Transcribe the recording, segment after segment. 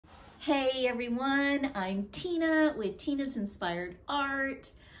Hey everyone, I'm Tina with Tina's Inspired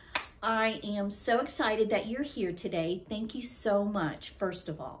Art. I am so excited that you're here today. Thank you so much, first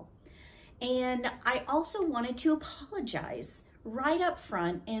of all. And I also wanted to apologize right up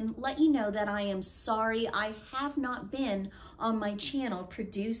front and let you know that I am sorry I have not been on my channel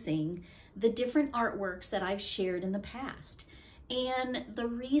producing the different artworks that I've shared in the past. And the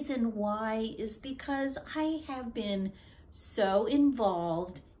reason why is because I have been so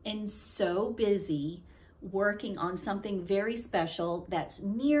involved and so busy working on something very special that's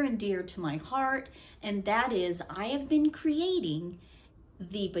near and dear to my heart, and that is I have been creating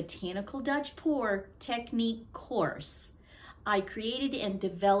the Botanical Dutch Pour Technique course. I created and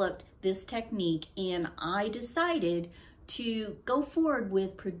developed this technique, and I decided to go forward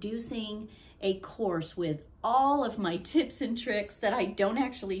with producing a course with all of my tips and tricks that I don't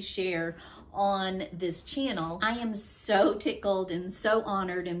actually share on this channel. I am so tickled and so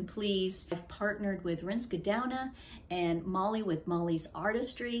honored and pleased. I've partnered with Rinska Dauna and Molly with Molly's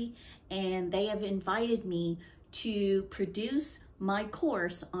Artistry, and they have invited me to produce my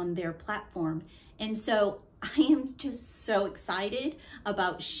course on their platform. And so I am just so excited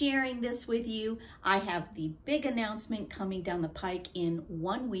about sharing this with you. I have the big announcement coming down the pike in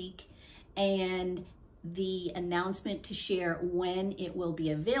 1 week, and the announcement to share when it will be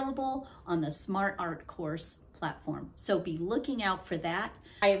available on the Smart Art Course platform. So be looking out for that.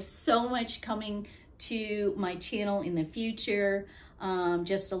 I have so much coming to my channel in the future.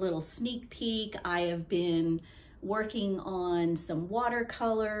 Just a little sneak peek. I have been working on some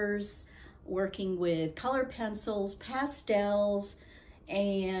watercolors, working with color pencils, pastels,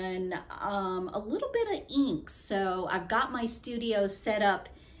 and a little bit of ink. So I've got my studio set up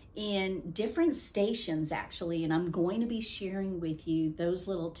in different stations actually, and I'm going to be sharing with you those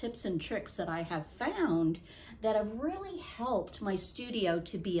little tips and tricks that I have found that have really helped my studio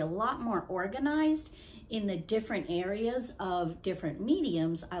to be a lot more organized in the different areas of different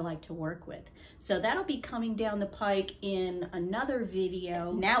mediums I like to work with. So that'll be coming down the pike in another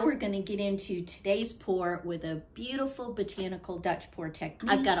video. Now we're going to get into today's pour with a beautiful Botanical Dutch Pour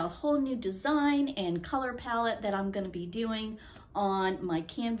technique. I've got a whole new design and color palette that I'm going to be doing on my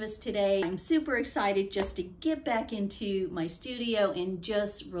canvas today. I'm super excited just to get back into my studio and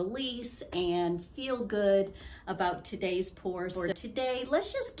just release and feel good about today's pour. So today,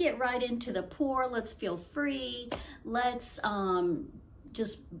 let's just get right into the pour. Let's feel free. Let's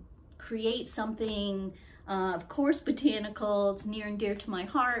just create something, of course, botanical. It's near and dear to my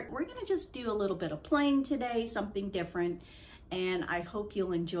heart. We're gonna just do a little bit of playing today, something different, and I hope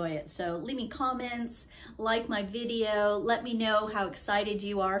you'll enjoy it. So leave me comments, like my video, let me know how excited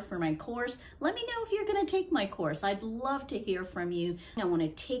you are for my course. Let me know if you're gonna take my course. I'd love to hear from you. I wanna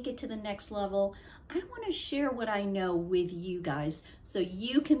take it to the next level. I wanna share what I know with you guys so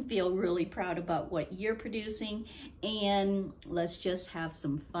you can feel really proud about what you're producing, and let's just have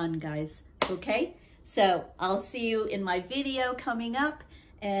some fun, guys, okay? So I'll see you in my video coming up,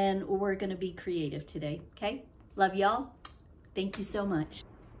 and we're gonna be creative today, okay? Love y'all. Thank you so much.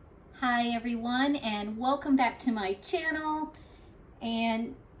 Hi everyone, and welcome back to my channel.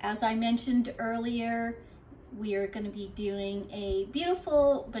 And as I mentioned earlier, we are going to be doing a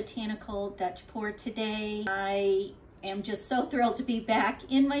beautiful Botanical Dutch Pour today. I am just so thrilled to be back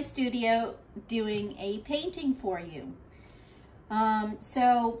in my studio doing a painting for you.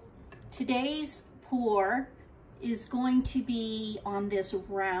 So today's pour is going to be on this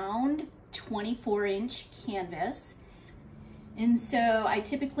round 24-inch canvas. And so I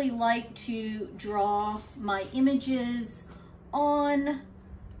typically like to draw my images on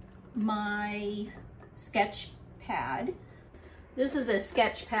my sketch pad. This is a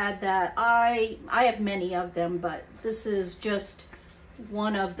sketch pad that I have many of them, but this is just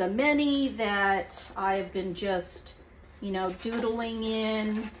one of the many that I've been just, you know, doodling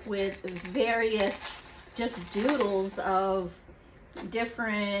in with various just doodles of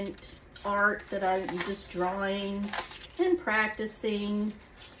different art that I'm just drawing and practicing.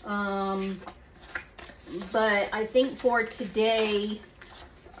 But I think for today,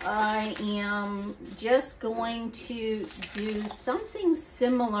 I am just going to do something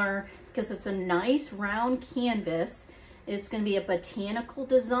similar because it's a nice round canvas. It's going to be a botanical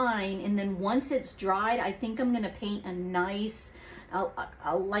design, and then once it's dried, I think I'm going to paint a nice,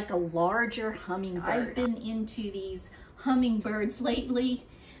 like a larger hummingbird. I've been into these hummingbirds lately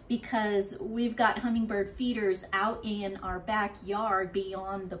because we've got hummingbird feeders out in our backyard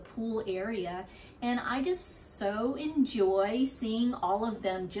beyond the pool area, and I just so enjoy seeing all of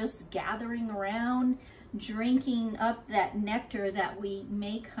them just gathering around, drinking up that nectar that we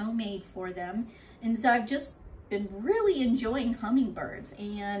make homemade for them. And so I've just been really enjoying hummingbirds,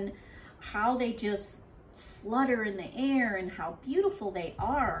 and how they just flutter in the air and how beautiful they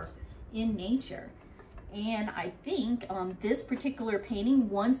are in nature. And I think on this particular painting,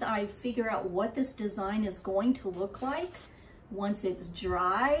 once I figure out what this design is going to look like, once it's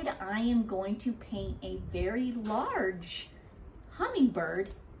dried, I am going to paint a very large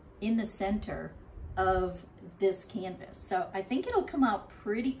hummingbird in the center of this canvas. So I think it'll come out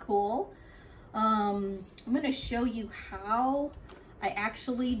pretty cool. I'm going to show you how I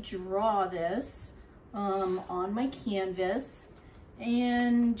actually draw this on my canvas,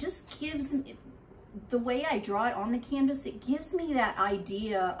 and just gives me, the way I draw it on the canvas, it gives me that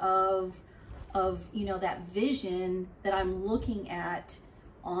idea of you know, that vision that I'm looking at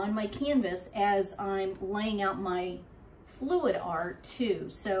on my canvas as I'm laying out my fluid art too.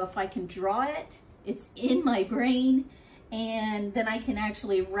 So if I can draw it, it's in my brain, and then I can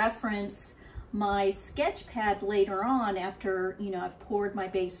actually reference my sketch pad later on after, you know, I've poured my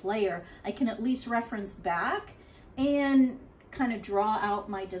base layer. I can at least reference back and kind of draw out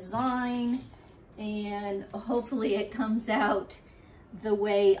my design, and hopefully it comes out the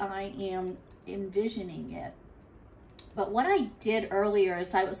way I am envisioning it. But what I did earlier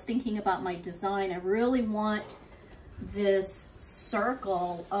is I was thinking about my design. I really want this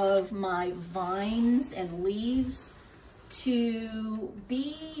circle of my vines and leaves to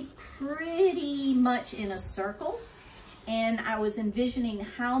be pretty much in a circle, and I was envisioning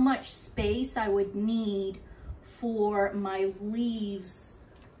how much space I would need for my leaves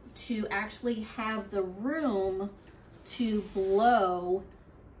to actually have the room to blow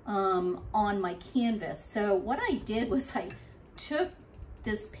on my canvas. So what I did was I took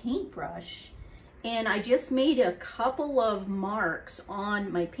this paintbrush and I just made a couple of marks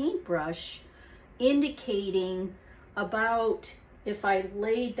on my paintbrush indicating about, if I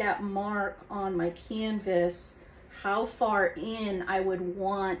laid that mark on my canvas, how far in I would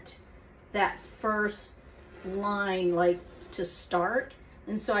want that first line like to start.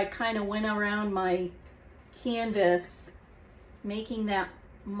 And so I kind of went around my canvas making that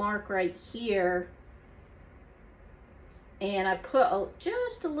mark right here, and I put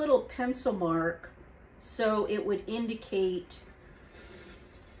just a little pencil mark so it would indicate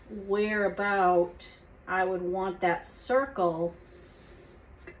where about I would want that circle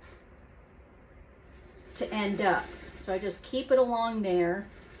to end up. So I just keep it along there,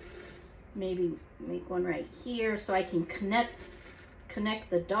 maybe make one right here so I can connect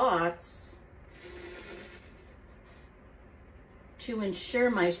the dots to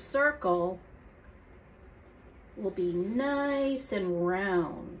ensure my circle will be nice and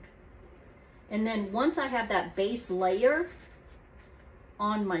round. And then once I have that base layer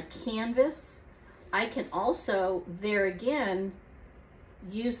on my canvas, I can also, there again,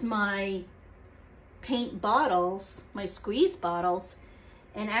 use my paint bottles, my squeeze bottles,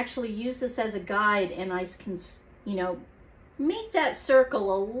 and actually use this as a guide, and I can, you know, make that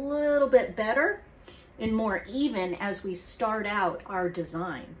circle a little bit better and more even as we start out our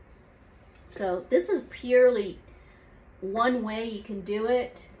design. So this is purely one way you can do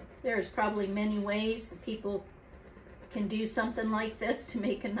it. There's probably many ways people can do something like this to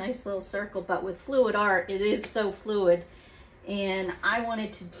make a nice little circle, but with fluid art, it is so fluid. And I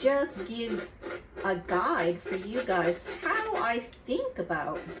wanted to just give a guide for you guys how I think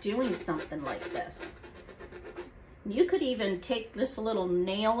about doing something like this. You could even take just a little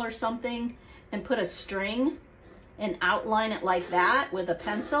nail or something and put a string and outline it like that with a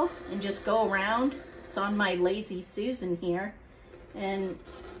pencil and just go around. It's on my Lazy Susan here, and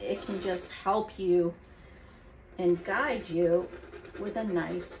it can just help you and guide you with a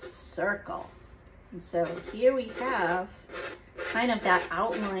nice circle. And so here we have kind of that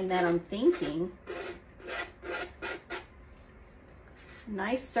outline that I'm thinking.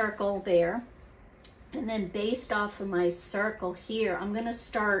 Nice circle there. And then based off of my circle here, I'm gonna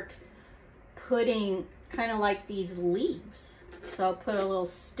start putting kind of like these leaves. So I'll put a little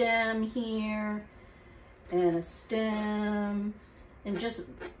stem here and a stem, and just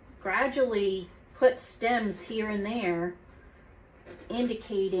gradually put stems here and there,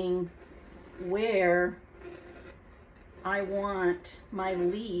 indicating where I want my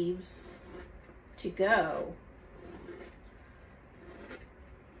leaves to go.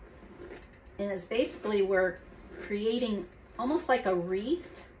 And it's basically, we're creating almost like a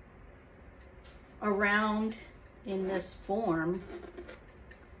wreath around in this form.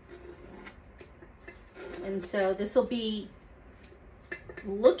 And so this will be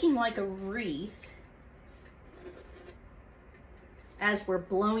looking like a wreath. As we're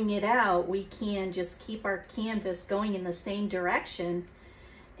blowing it out, we can just keep our canvas going in the same direction.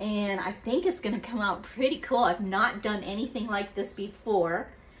 And I think it's gonna come out pretty cool. I've not done anything like this before.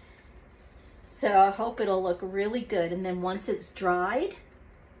 So I hope it'll look really good. And then once it's dried,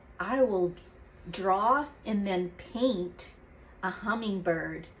 I will draw and then paint a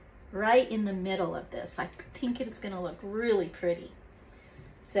hummingbird right in the middle of this. I think it's gonna look really pretty.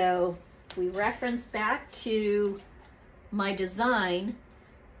 So if we reference back to my design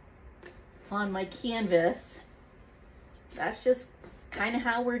on my canvas, that's just kind of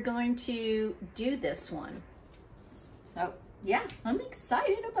how we're going to do this one. So yeah, I'm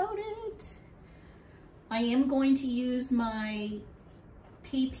excited about it. I am going to use my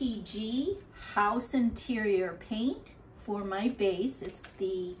PPG House Interior paint for my base. It's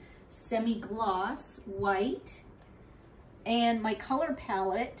the semi-gloss white, and my color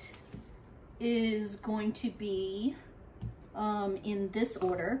palette is going to be in this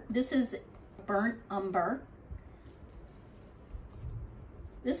order. This is burnt umber.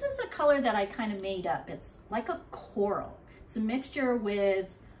 This is a color that I kind of made up. It's like a coral. It's a mixture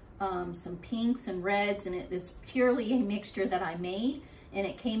with some pinks and reds, and it's purely a mixture that I made, and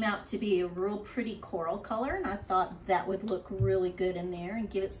it came out to be a real pretty coral color, and I thought that would look really good in there and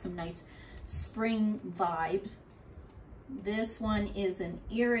give it some nice spring vibe. This one is an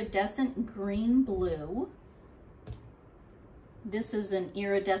iridescent green blue. This is an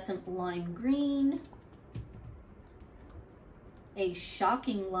iridescent lime green, a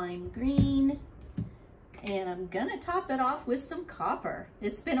shocking lime green, and I'm gonna top it off with some copper.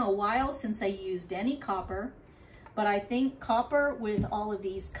 It's been a while since I used any copper, but I think copper with all of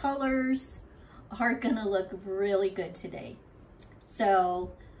these colors are gonna look really good today.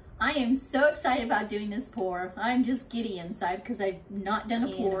 So I am so excited about doing this pour. I'm just giddy inside because I've not done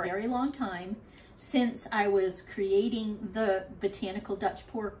a pour in a very long time, since I was creating the Botanical Dutch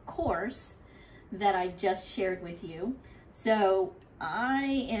Pour course that I just shared with you. So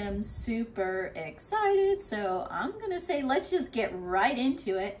I am super excited. So I'm gonna say, let's just get right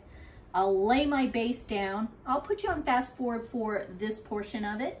into it. I'll lay my base down. I'll put you on fast forward for this portion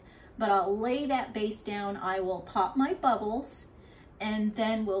of it, but I'll lay that base down. I will pop my bubbles, and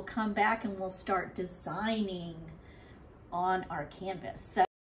then we'll come back and we'll start designing on our canvas. So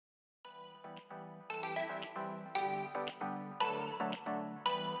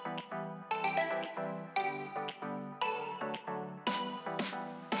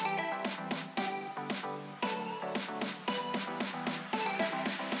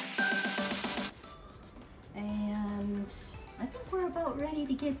about ready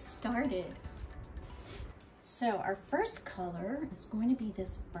to get started. So our first color is going to be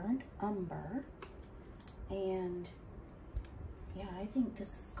this burnt umber, and yeah, I think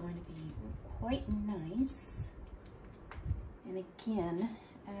this is going to be quite nice. And again,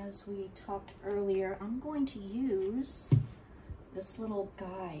 as we talked earlier, I'm going to use this little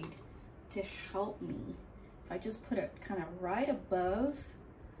guide to help me. If I just put it kind of right above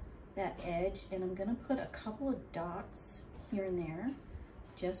that edge, and I'm going to put a couple of dots here and there,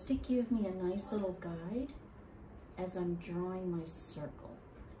 just to give me a nice little guide as I'm drawing my circle.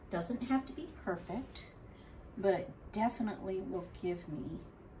 Doesn't have to be perfect, but it definitely will give me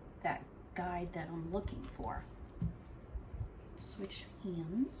that guide that I'm looking for. Switch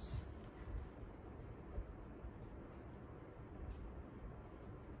hands.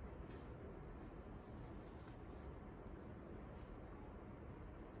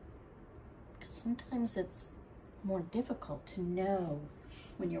 Sometimes it's more difficult to know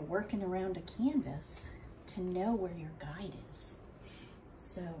when you're working around a canvas to know where your guide is.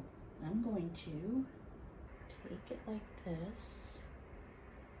 So I'm going to take it like this.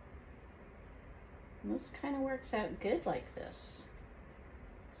 And this kind of works out good like this.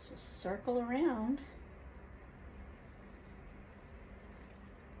 Let's just circle around.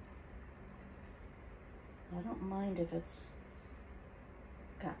 I don't mind if it's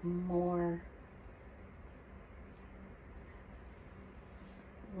got more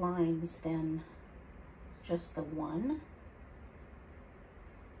lines than just the one.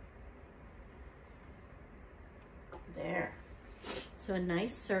 There. So a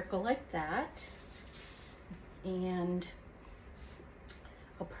nice circle like that. And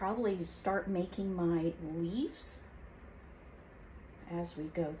I'll probably start making my leaves as we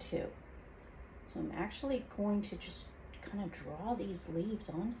go too. So I'm actually going to just kind of draw these leaves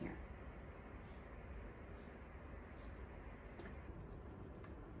on here.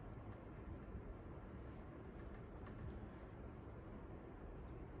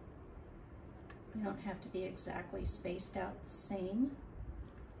 You don't have to be exactly spaced out the same,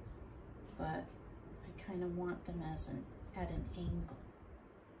 but I kind of want them as at an angle.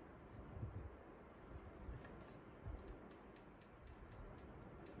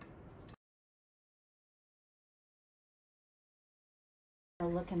 A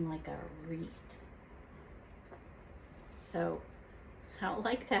looking like a wreath. So out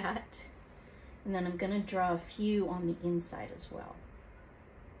like that. And then I'm gonna draw a few on the inside as well.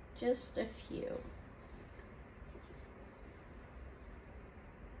 Just a few.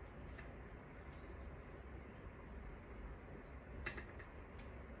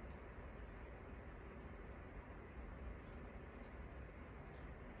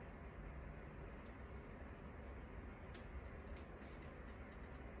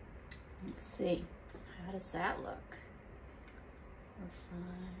 Let's see, how does that look? 4,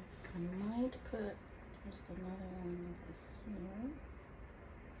 5, I might put just another one over here.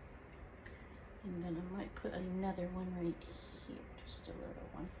 And then I might put another one right here, just a little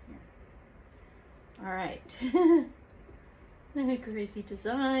one here. All right, crazy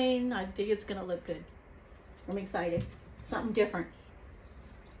design. I think it's gonna look good. I'm excited, something different.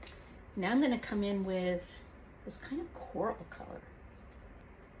 Now I'm gonna come in with this kind of coral color.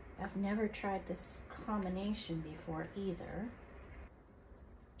 I've never tried this combination before either.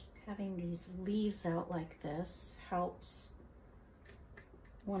 Having these leaves out like this helps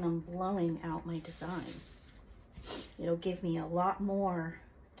when I'm blowing out my design. It'll give me a lot more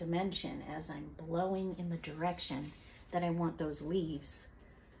dimension as I'm blowing in the direction that I want those leaves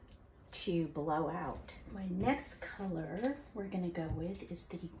to blow out. My next color we're gonna go with is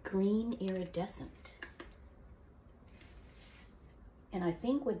the green iridescent. And I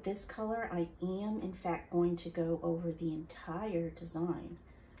think with this color, I am in fact going to go over the entire design,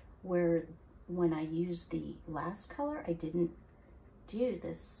 where when I used the last color, I didn't do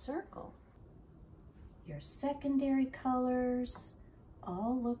this circle. Your secondary colors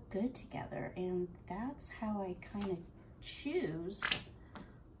all look good together, and that's how I kind of choose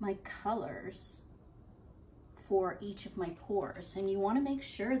my colors for each of my pours. And you want to make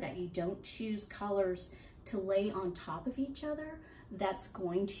sure that you don't choose colors to lay on top of each other. That's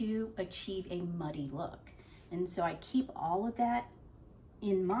going to achieve a muddy look. And so I keep all of that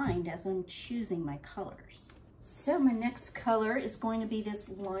in mind as I'm choosing my colors. So my next color is going to be this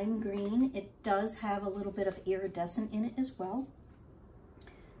lime green. It does have a little bit of iridescent in it as well.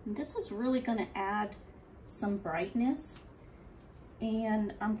 And this is really going to add some brightness.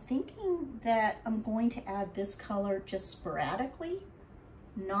 And I'm thinking that I'm going to add this color just sporadically,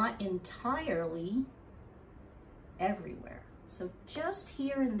 not entirely everywhere. So just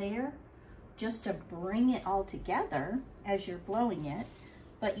here and there, just to bring it all together as you're blowing it,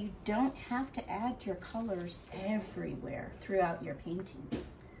 but you don't have to add your colors everywhere throughout your painting.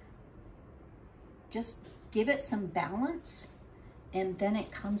 Just give it some balance, and then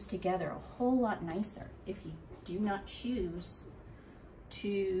it comes together a whole lot nicer if you do not choose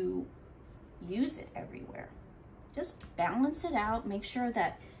to use it everywhere. Just balance it out, make sure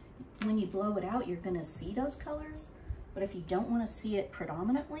that when you blow it out, you're gonna see those colors. But if you don't want to see it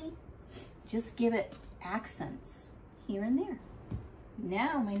predominantly, just give it accents here and there.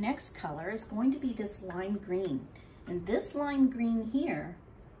 Now my next color is going to be this lime green. And this lime green here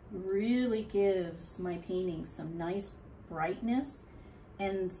really gives my painting some nice brightness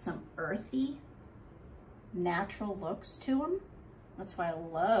and some earthy, natural looks to them. That's why I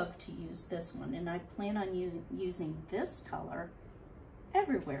love to use this one. And I plan on using this color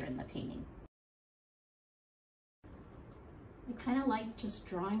everywhere in the painting. I kind of like just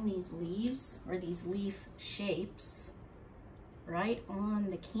drawing these leaves or these leaf shapes right on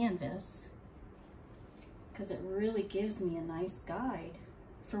the canvas, because it really gives me a nice guide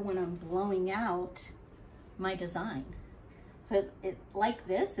for when I'm blowing out my design. So like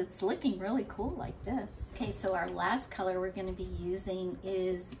this, it's looking really cool like this. Okay, so our last color we're going to be using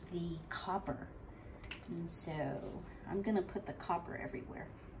is the copper. And so I'm going to put the copper everywhere.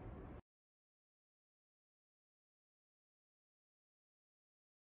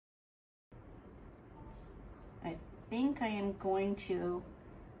 I think I am going to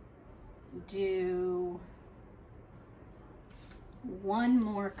do one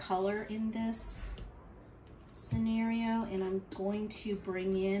more color in this scenario, and I'm going to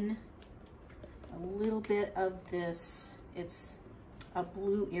bring in a little bit of this. It's a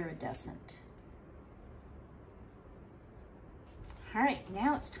blue iridescent. All right,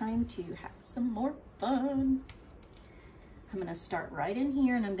 now it's time to have some more fun. I'm gonna start right in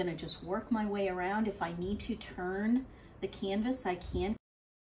here, and I'm gonna just work my way around. If I need to turn the canvas, I can.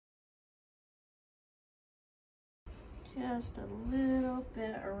 Just a little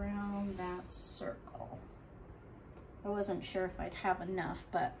bit around that circle. I wasn't sure if I'd have enough,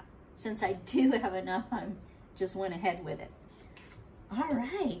 but since I do have enough, I just went ahead with it. All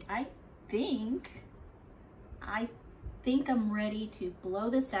right, I think I'm ready to blow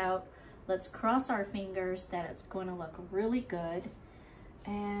this out. Let's cross our fingers that it's going to look really good.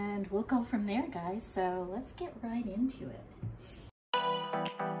 And we'll go from there, guys. So let's get right into it.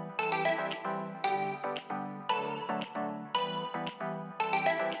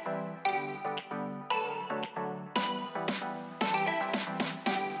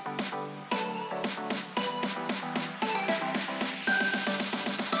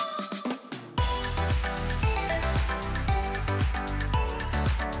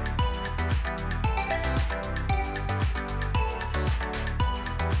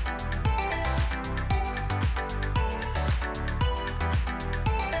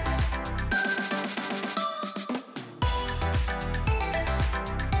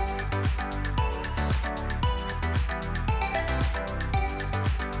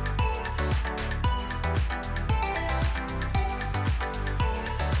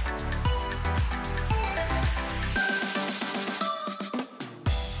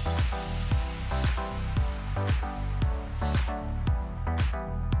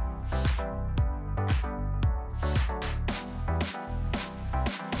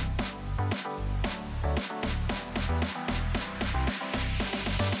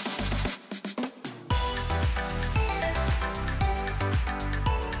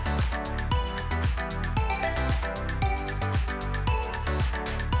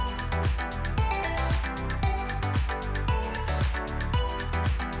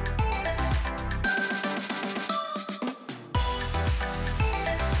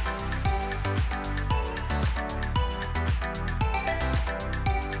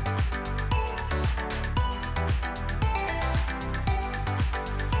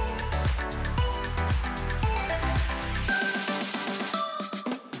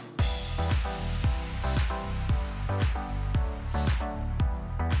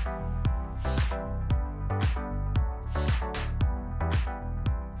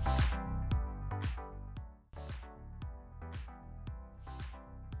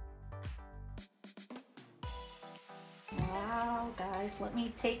 Wow, guys, let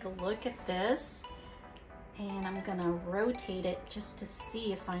me take a look at this, and I'm gonna rotate it just to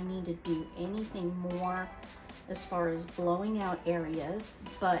see if I need to do anything more as far as blowing out areas,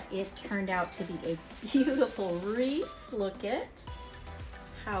 but it turned out to be a beautiful wreath. Look at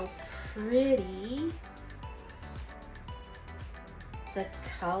how pretty. The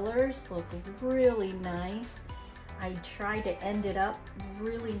colors look really nice. I tried to end it up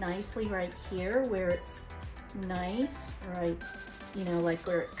really nicely right here where it's nice, right, you know, like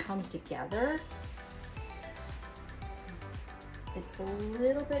where it comes together. It's a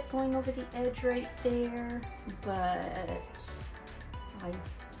little bit going over the edge right there, but I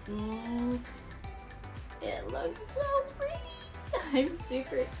think it looks so pretty. I'm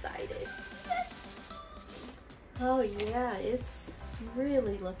super excited. Yes! Oh yeah, it's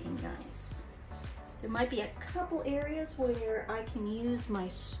really looking nice. There might be a couple areas where I can use my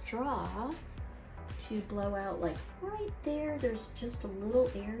straw to blow out, like right there. There's just a little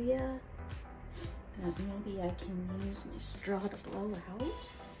area that maybe I can use my straw to blow out.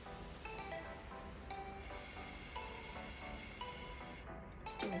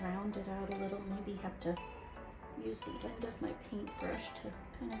 Just to round it out a little, maybe have to use the end of my paintbrush to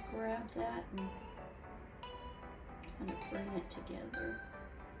kind of grab that and kind of bring it together.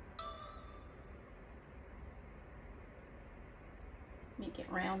 Make it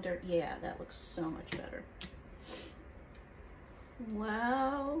rounder. Yeah, that looks so much better.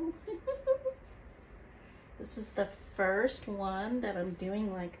 Wow. This is the first one that I'm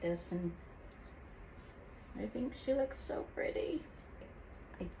doing like this, and I think she looks so pretty.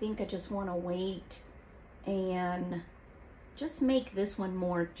 I think I just want to wait and just make this one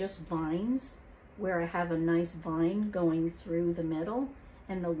more just vines, where I have a nice vine going through the middle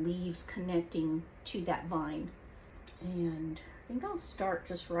and the leaves connecting to that vine. And I think I'll start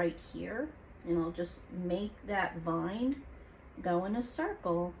just right here, and I'll just make that vine go in a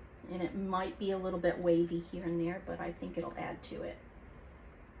circle, and it might be a little bit wavy here and there, but I think it'll add to it.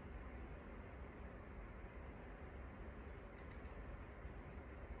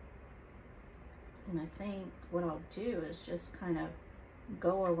 And I think what I'll do is just kind of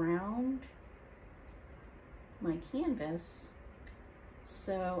go around my canvas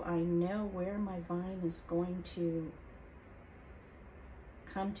so I know where my vine is going to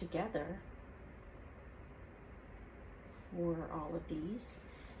come together for all of these.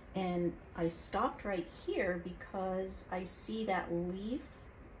 And I stopped right here because I see that leaf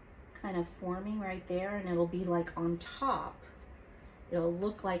kind of forming right there, and it'll be like on top. It'll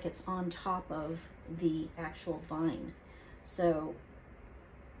look like it's on top of the actual vine. So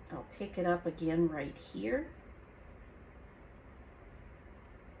I'll pick it up again right here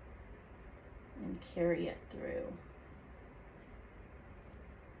and carry it through.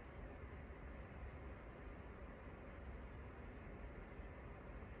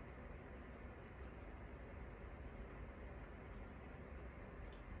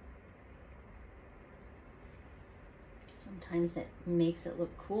 Sometimes it makes it look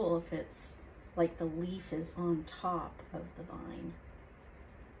cool if it's like the leaf is on top of the vine.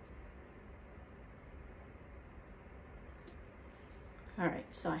 All right,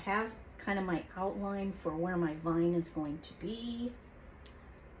 so I have kind of my outline for where my vine is going to be.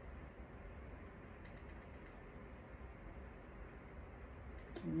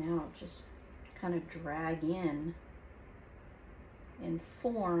 And now just kind of drag in and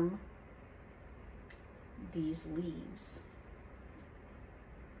form these leaves.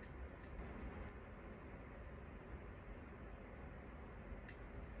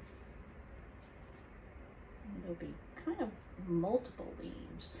 And there'll be kind of multiple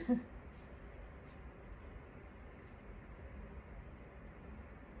leaves.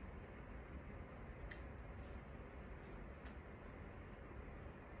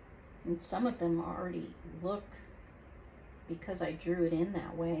 And some of them already look, because I drew it in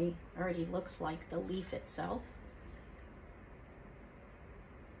that way, already looks like the leaf itself.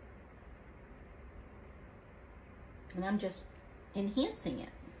 And I'm just enhancing it.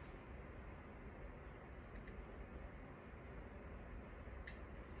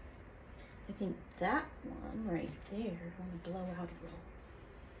 I think that one right there, I'm going to blow out a little.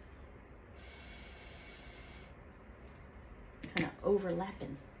 Kind of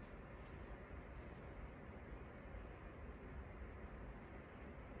overlapping.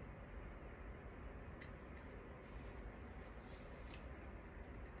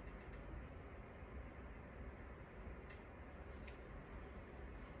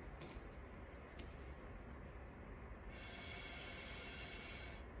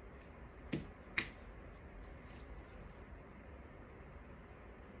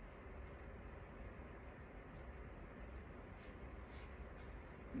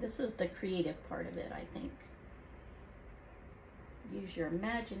 This is the creative part of it, I think. Use your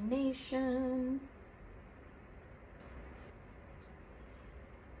imagination.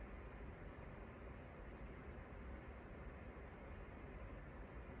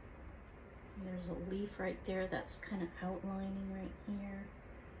 And there's a leaf right there that's kind of outlining right here.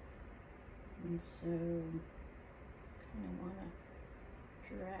 And so, kind of want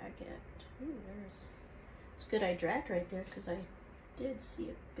to drag it. Ooh, there's, it's good I dragged right there because I did see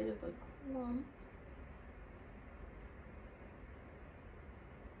a bit of a clump.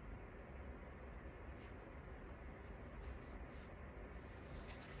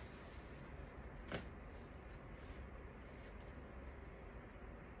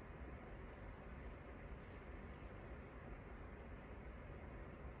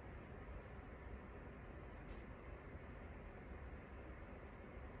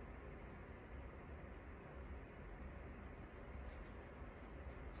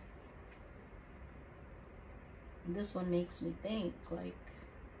 This one makes me think like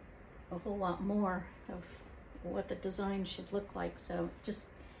a whole lot more of what the design should look like. So it just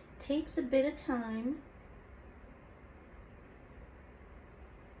takes a bit of time.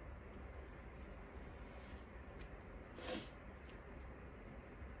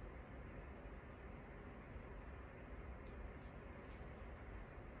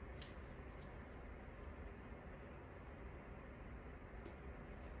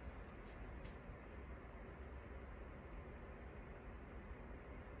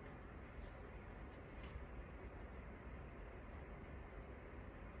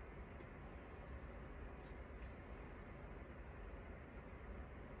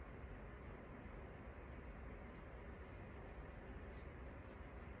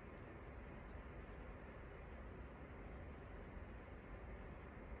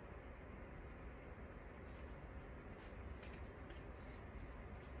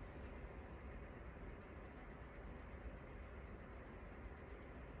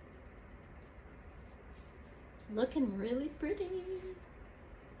 Looking really pretty.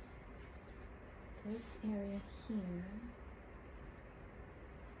 This area here.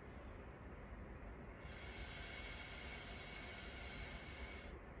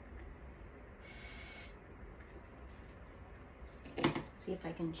 See if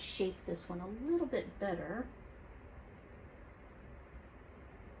I can shape this one a little bit better.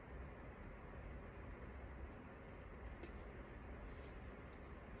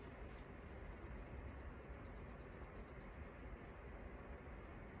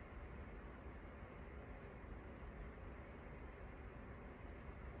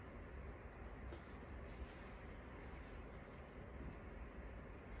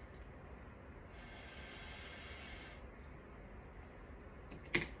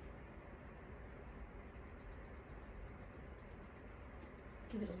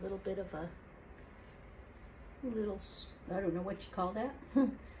 Give it a little bit of a little, I don't know what you call that,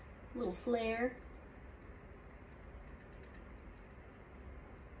 little flare.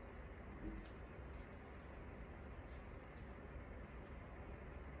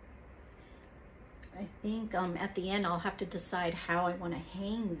 think at the end I'll have to decide how I want to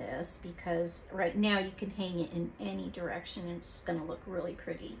hang this, because right now you can hang it in any direction and it's going to look really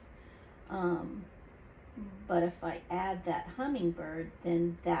pretty. But if I add that hummingbird,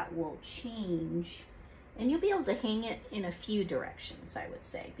 then that will change, and you'll be able to hang it in a few directions, I would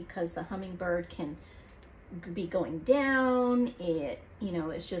say, because the hummingbird can be going down. You know,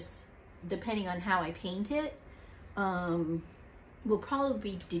 it's just depending on how I paint it, will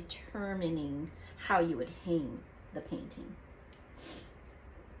probably be determining how you would hang the painting.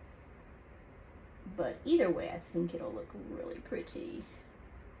 But either way, I think it'll look really pretty.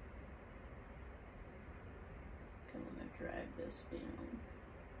 I'm gonna drag this down.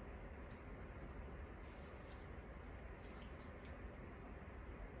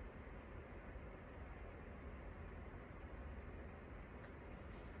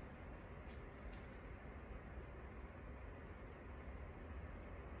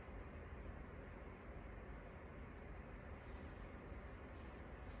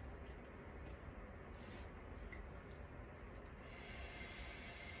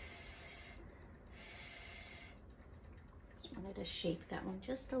 Wanted to shape that one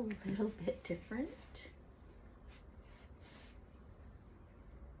just a little bit different.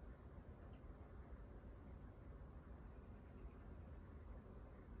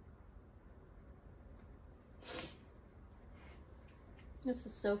 This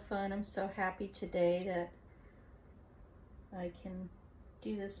is so fun. I'm so happy today that I can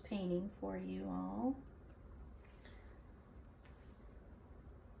do this painting for you all.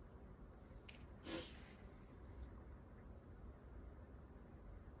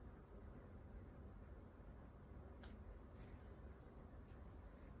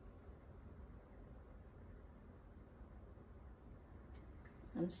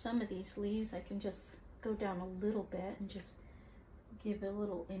 On some of these leaves, I can just go down a little bit and just give a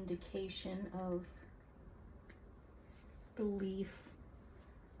little indication of the leaf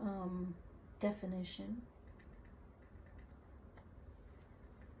definition.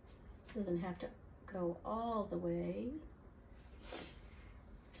 Doesn't have to go all the way.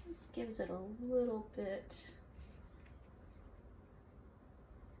 Just gives it a little bit.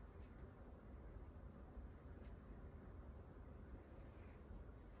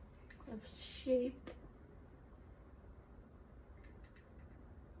 Of shape.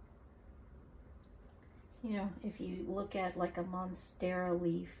 You know, if you look at like a monstera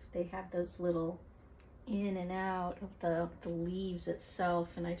leaf, they have those little in and out of the leaves itself,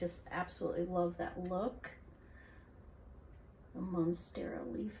 and I just absolutely love that look. A monstera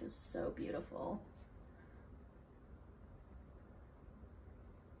leaf is so beautiful.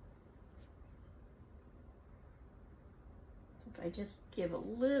 If I just give a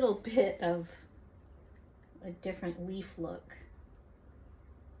little bit of a different leaf look,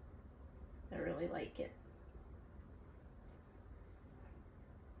 I really like it.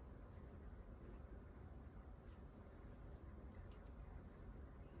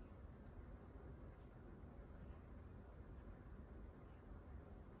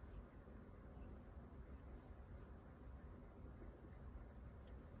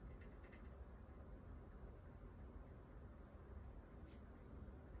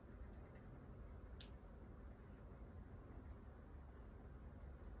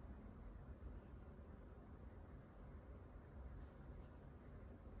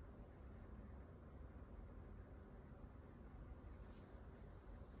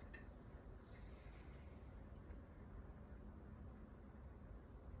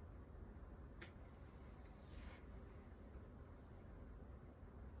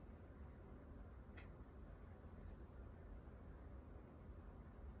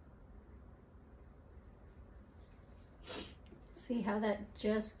 See how that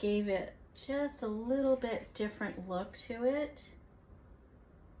just gave it just a little bit different look to it?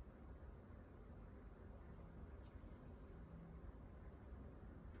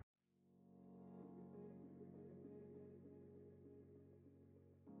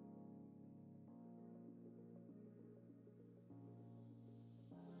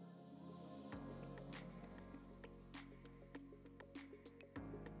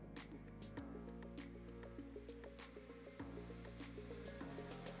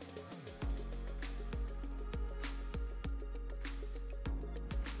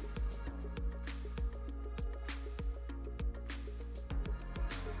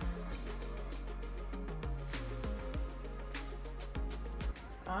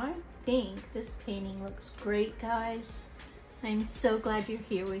 I think this painting looks great, guys. I'm so glad you're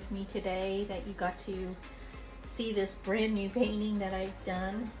here with me today, that you got to see this brand new painting that I've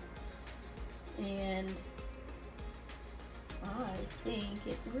done. And I think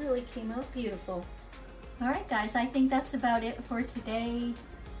it really came out beautiful. All right, guys, I think that's about it for today.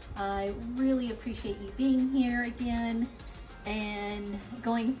 I really appreciate you being here again. And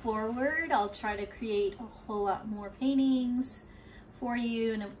going forward, I'll try to create a whole lot more paintings for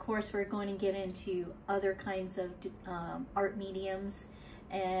you. And of course, we're going to get into other kinds of art mediums.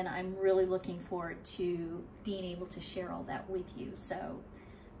 And I'm really looking forward to being able to share all that with you. So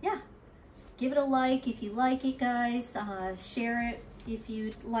yeah, give it a like if you like it, guys. Share it if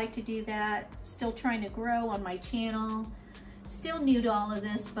you'd like to do that. Still trying to grow on my channel. Still new to all of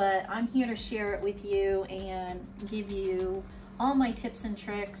this, but I'm here to share it with you and give you all my tips and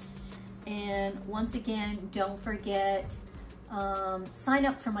tricks. And once again, don't forget, sign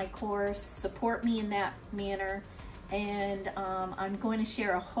up for my course, support me in that manner. And I'm going to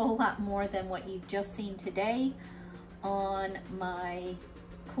share a whole lot more than what you've just seen today on my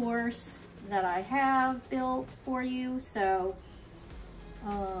course that I have built for you. So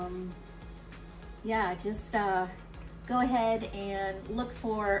yeah, just go ahead and look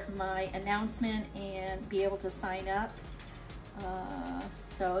for my announcement and be able to sign up.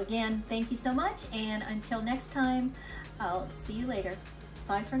 So again, thank you so much, and until next time, I'll see you later.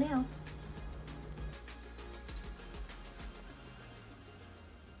 Bye for now.